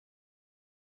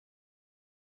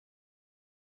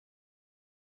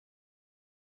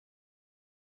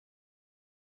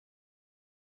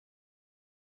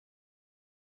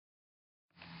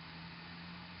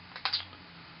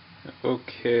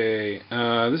Okay,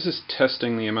 this is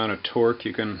testing the amount of torque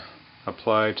you can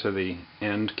apply to the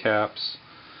end caps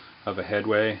of a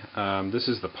Headway. This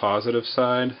is the positive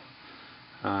side.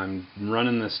 I'm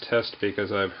running this test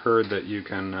because I've heard that you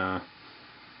can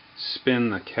spin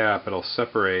the cap, it'll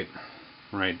separate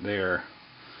right there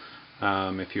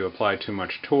if you apply too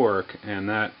much torque, and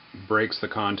that breaks the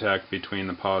contact between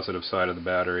the positive side of the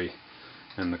battery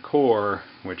and the core,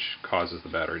 which causes the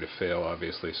battery to fail,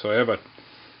 obviously. So I have a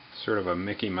sort of a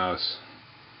Mickey Mouse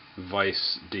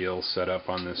vice deal set up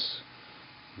on this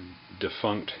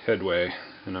defunct Headway,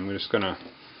 and I'm just going to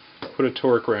put a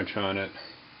torque wrench on it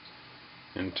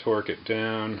and torque it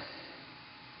down.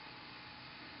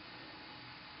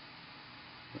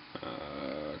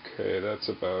 Okay, that's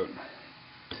about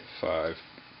 5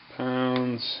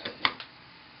 pounds,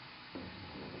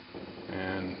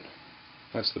 and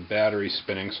that's the battery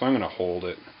spinning, so I'm going to hold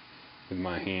it with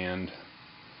my hand.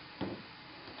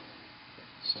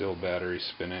 Still battery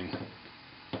spinning.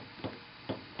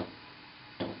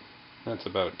 That's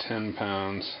about 10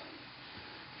 pounds.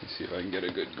 Let's see if I can get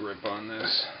a good grip on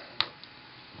this.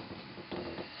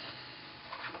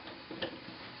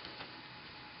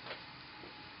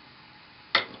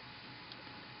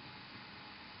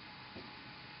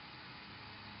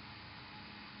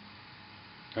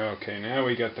 Okay, now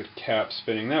we got the cap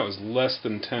spinning. That was less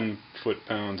than 10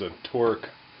 foot-pounds of torque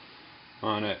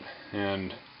on it,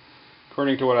 and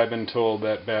according to what I've been told,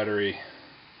 that battery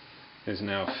is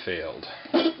now failed.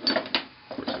 Of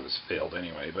course it was failed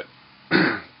anyway, but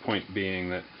point being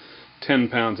that 10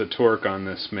 pounds of torque on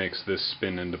this makes this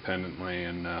spin independently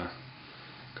and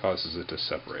causes it to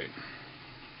separate.